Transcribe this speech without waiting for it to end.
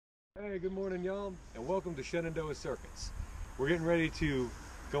Hey, good morning, y'all, and welcome to Shenandoah Circuits. We're getting ready to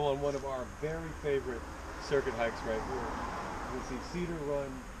go on one of our very favorite circuit hikes right here. You can see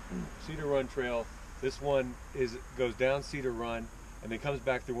Cedar Run Trail. This one goes down Cedar Run and then comes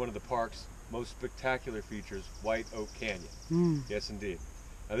back through one of the park's most spectacular features, White Oak Canyon. Yes, indeed.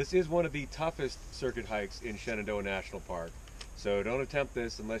 Now, this is one of the toughest circuit hikes in Shenandoah National Park, so don't attempt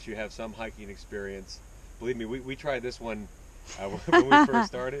this unless you have some hiking experience. Believe me, we tried this one when we first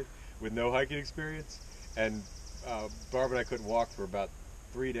started with no hiking experience, and Barb and I couldn't walk for about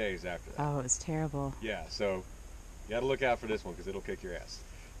 3 days after that. Oh, it was terrible. Yeah, so you gotta look out for this one because it'll kick your ass.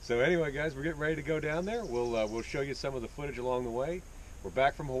 So anyway, guys, we're getting ready to go down there. We'll show you some of the footage along the way. We're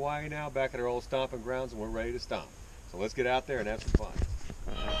back from Hawaii now, back at our old stomping grounds, and we're ready to stomp. So let's get out there and have some fun.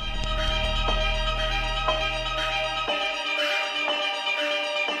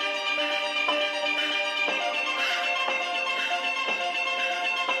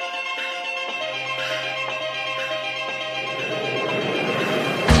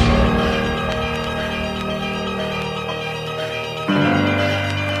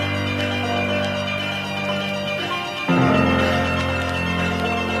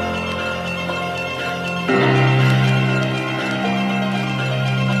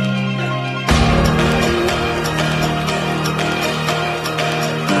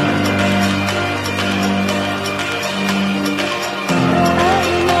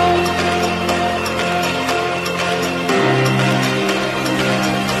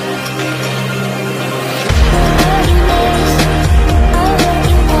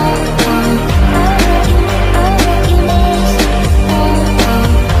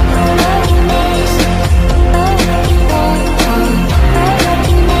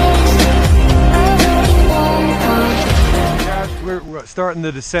 Starting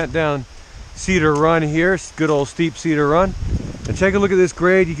the descent down Cedar Run here, good old steep Cedar Run. And take a look at this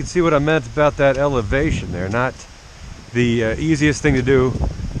grade. You can see what I meant about that elevation there. Not the easiest thing to do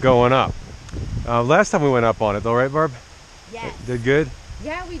going up. Last time we went up on it though, right, Barb? Yes. Did good?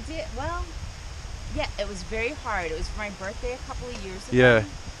 Yeah, we did. Well, yeah, it was very hard. It was for my birthday a couple of years ago. Yeah.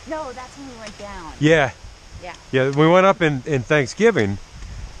 No, that's when we went down. Yeah. Yeah. Yeah, we went up in Thanksgiving,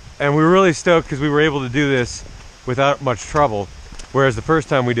 and we were really stoked because we were able to do this without much trouble. Whereas the first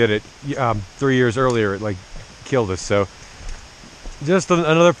time we did it 3 years earlier, it like killed us. So just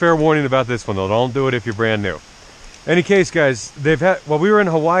another fair warning about this one though. Don't do it if you're brand new. Any case, guys, while we were in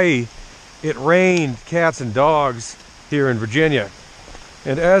Hawaii, it rained cats and dogs here in Virginia.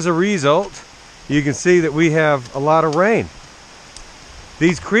 And as a result, you can see that we have a lot of rain.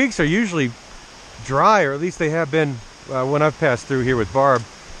 These creeks are usually dry, or at least they have been when I've passed through here with Barb.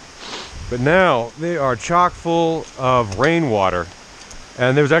 But now they are chock full of rainwater.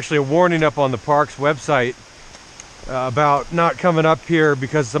 And there was actually a warning up on the park's website about not coming up here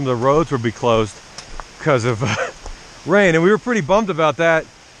because some of the roads would be closed because of rain. And we were pretty bummed about that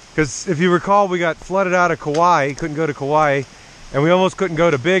because if you recall, we got flooded out of Kauai, couldn't go to Kauai, and we almost couldn't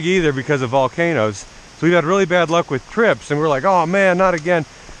go to Big either because of volcanoes. So we had really bad luck with trips, and we're like, oh man, not again.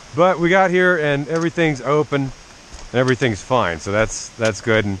 But we got here and everything's open and everything's fine. So that's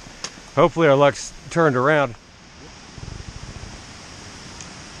good. And hopefully our luck's turned around.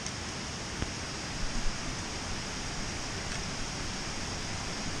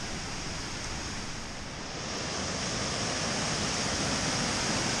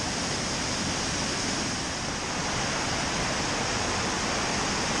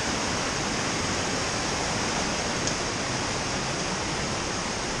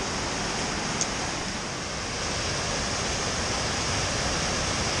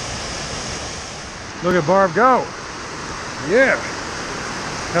 Look at Barb go. Yeah.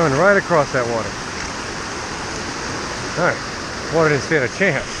 Coming right across that water. All right. Water didn't stand a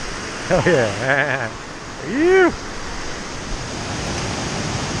chance. Hell yeah. You.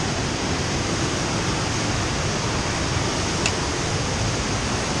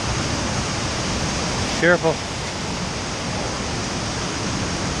 Careful.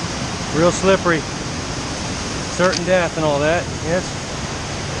 Real slippery. Certain death and all that. Yes.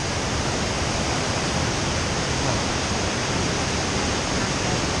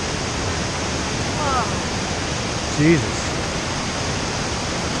 Jesus.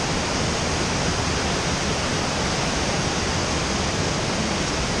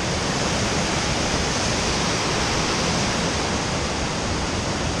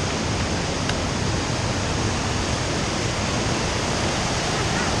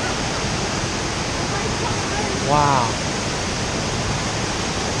 Wow.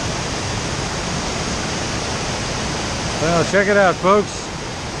 Well, check it out, folks.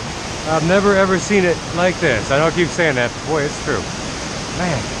 I've never ever seen it like this. I know I keep saying that, but boy, it's true.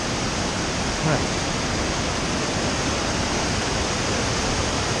 Man. Nice.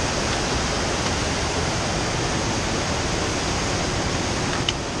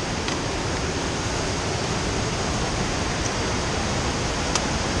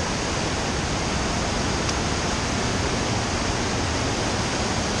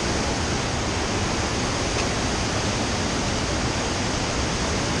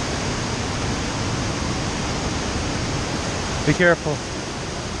 Be careful.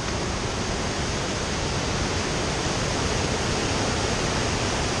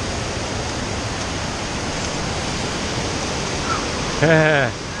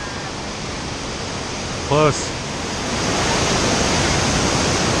 Close.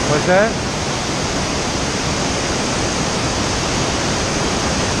 What's that? Is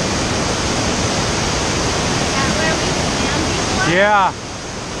that where we swam before? Yeah,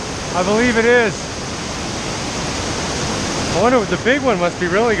 I believe it is. I wonder what the big one must be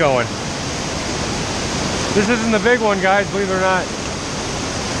really going. This isn't the big one, guys, believe it or not.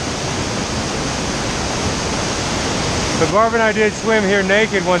 But Barb and I did swim here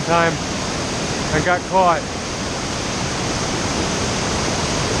naked one time and got caught.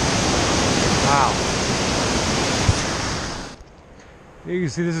 Wow. You can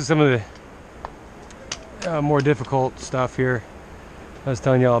see this is some of the more difficult stuff here I was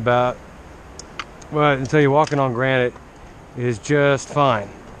telling y'all about. But until you're walking on granite is just fine.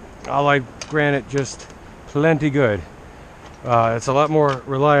 I like granite just plenty good. It's a lot more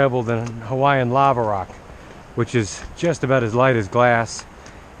reliable than Hawaiian lava rock, which is just about as light as glass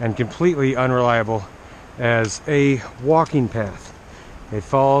and completely unreliable as a walking path. It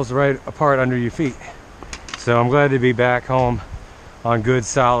falls right apart under your feet. So I'm glad to be back home on good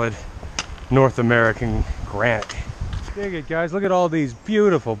solid North American granite. Dig it, guys. Look at all these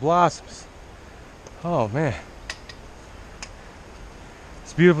beautiful blossoms. Oh man.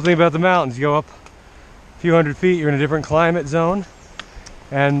 It's a beautiful thing about the mountains. You go up a few hundred feet, you're in a different climate zone,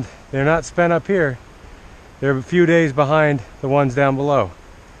 and they're not spent up here. They're a few days behind the ones down below.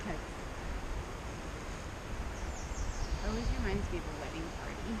 Always reminds me of a wedding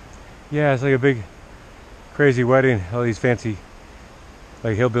party. Yeah, it's like a big, crazy wedding. All these fancy,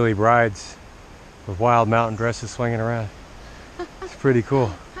 like hillbilly brides with wild mountain dresses swinging around. It's pretty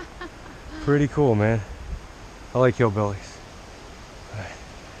cool. Pretty cool, man. I like hillbillies.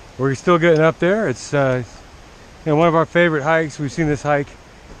 We're still getting up there. It's one of our favorite hikes. We've seen this hike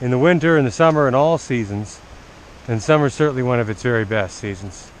in the winter, in the summer, and all seasons. And summer's certainly one of its very best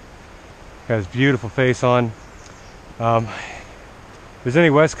seasons. Got this beautiful face on. If there's any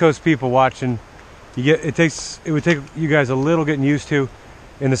West Coast people watching, it would take you guys a little getting used to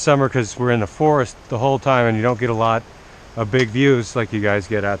in the summer because we're in the forest the whole time and you don't get a lot of big views like you guys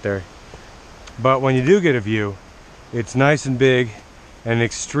get out there. But when you do get a view, it's nice and big and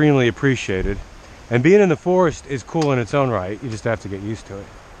extremely appreciated. And being in the forest is cool in its own right. You just have to get used to it.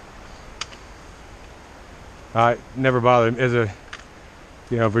 Never bothered as a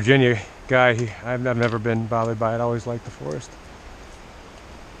Virginia guy. I've never been bothered by it. I always liked the forest.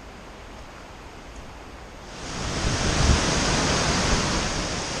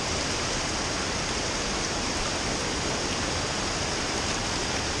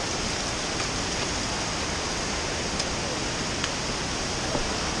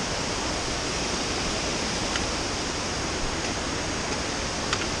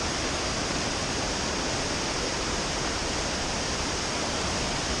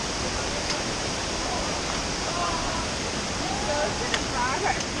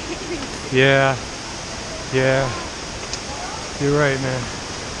 Yeah, you're right, man.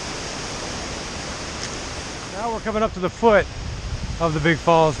 Now we're coming up to the foot of the big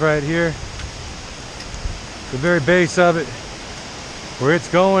falls right here. The very base of it, where it's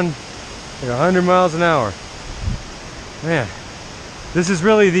going like 100 miles an hour. Man, this is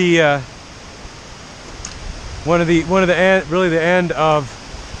really the really the end of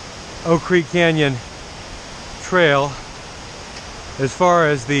Oak Creek Canyon Trail as far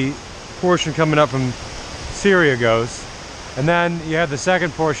as the portion coming up from Syria goes, and then you have the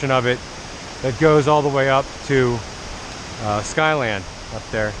second portion of it that goes all the way up to Skyland up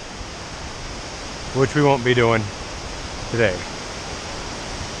there, which we won't be doing today.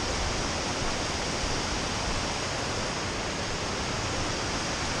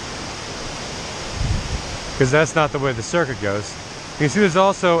 Because that's not the way the circuit goes. You can see there's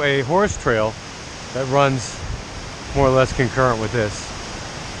also a horse trail that runs more or less concurrent with this.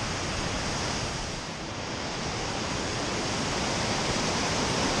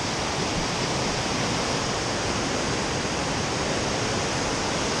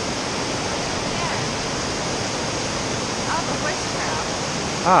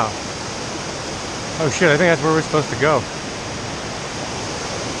 Oh. Oh shit, I think that's where we're supposed to go.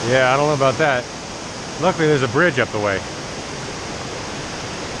 Yeah, I don't know about that. Luckily there's a bridge up the way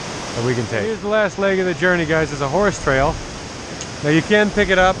that we can take. Here's the last leg of the journey, guys. There's a horse trail. Now you can pick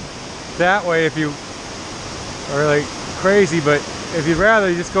it up that way if you are like crazy, but if you'd rather,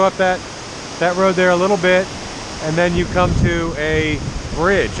 you just go up that road there a little bit, and then you come to a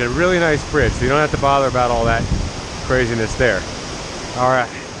bridge, a really nice bridge, so you don't have to bother about all that craziness there. All right,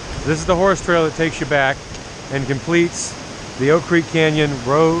 this is the horse trail that takes you back and completes the Oak Creek Canyon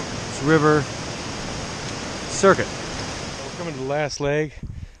Rose River circuit. We're coming to the last leg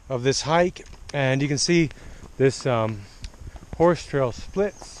of this hike, and you can see this horse trail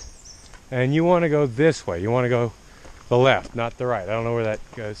splits, and you want to go this way. You want to go the left, not the right. I don't know where that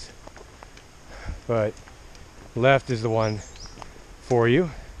goes, but left is the one for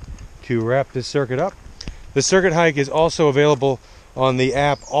you to wrap this circuit up. The circuit hike is also available on the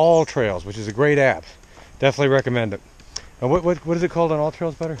app All Trails, which is a great app. Definitely recommend it. And what is it called on All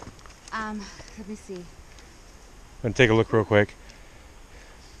Trails, Butter? Let me see. I'm gonna take a look real quick.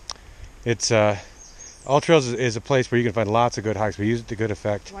 It's All Trails is a place where you can find lots of good hikes. We use it to good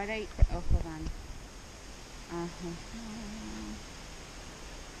effect. Oh, hold on.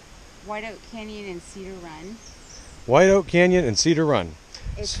 White Oak Canyon and Cedar Run. White Oak Canyon and Cedar Run.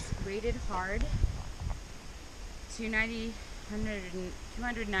 It's rated hard.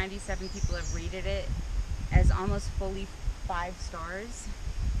 297 people have rated it as almost fully 5 stars.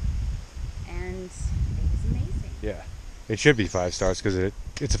 And it is amazing. Yeah, it should be 5 stars because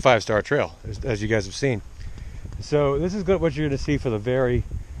it's a 5-star trail, as you guys have seen. So this is what you're going to see for the very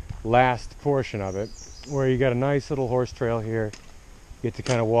last portion of it, where you got a nice little horse trail here. You get to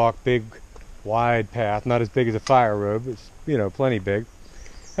kind of walk big, wide path, not as big as a fire road, but it's, you know, plenty big.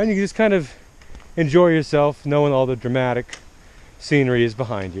 And you can just kind of enjoy yourself, knowing all the dramatic scenery is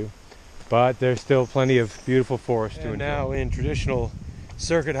behind you. But there's still plenty of beautiful forest to enjoy. Now, in traditional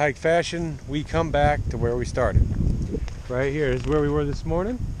circuit hike fashion, we come back to where we started. Right here is where we were this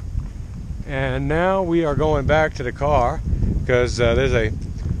morning. And now we are going back to the car because there's a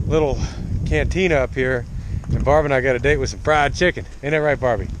little cantina up here, and Barb and I got a date with some fried chicken. Ain't that right,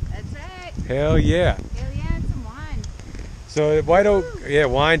 Barbie? That's right. Hell yeah. Hell yeah, and some wine. So White Oak, yeah,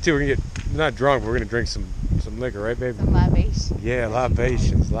 wine too. We're gonna get not drunk, but we're gonna drink some liquor, right, baby? Some libations. Yeah,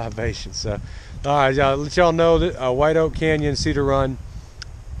 libations. So, all right, y'all, let y'all know that White Oak Canyon Cedar Run,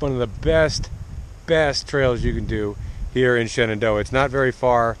 one of the best trails you can do here in Shenandoah. It's not very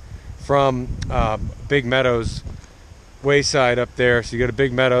far from Big Meadows wayside up there. So you go to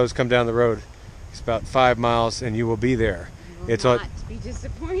Big Meadows, come down the road. It's about 5 miles, and you will be there. You will not be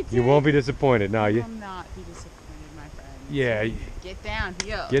disappointed. You won't be disappointed. No, you will not be disappointed, my friend. Yeah. Get down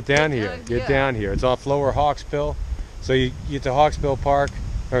here. Get down here. Get down here. It's off Lower Hawksbill. So you get to Hawksbill Park.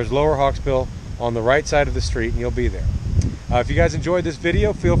 There's Lower Hawksbill on the right side of the street, and you'll be there. If you guys enjoyed this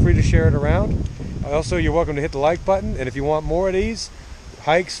video, feel free to share it around. Also, you're welcome to hit the like button, and if you want more of these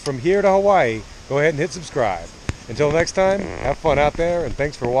hikes from here to Hawaii, go ahead and hit subscribe. Until next time, have fun out there, and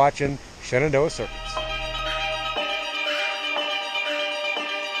thanks for watching Shenandoah Circuits.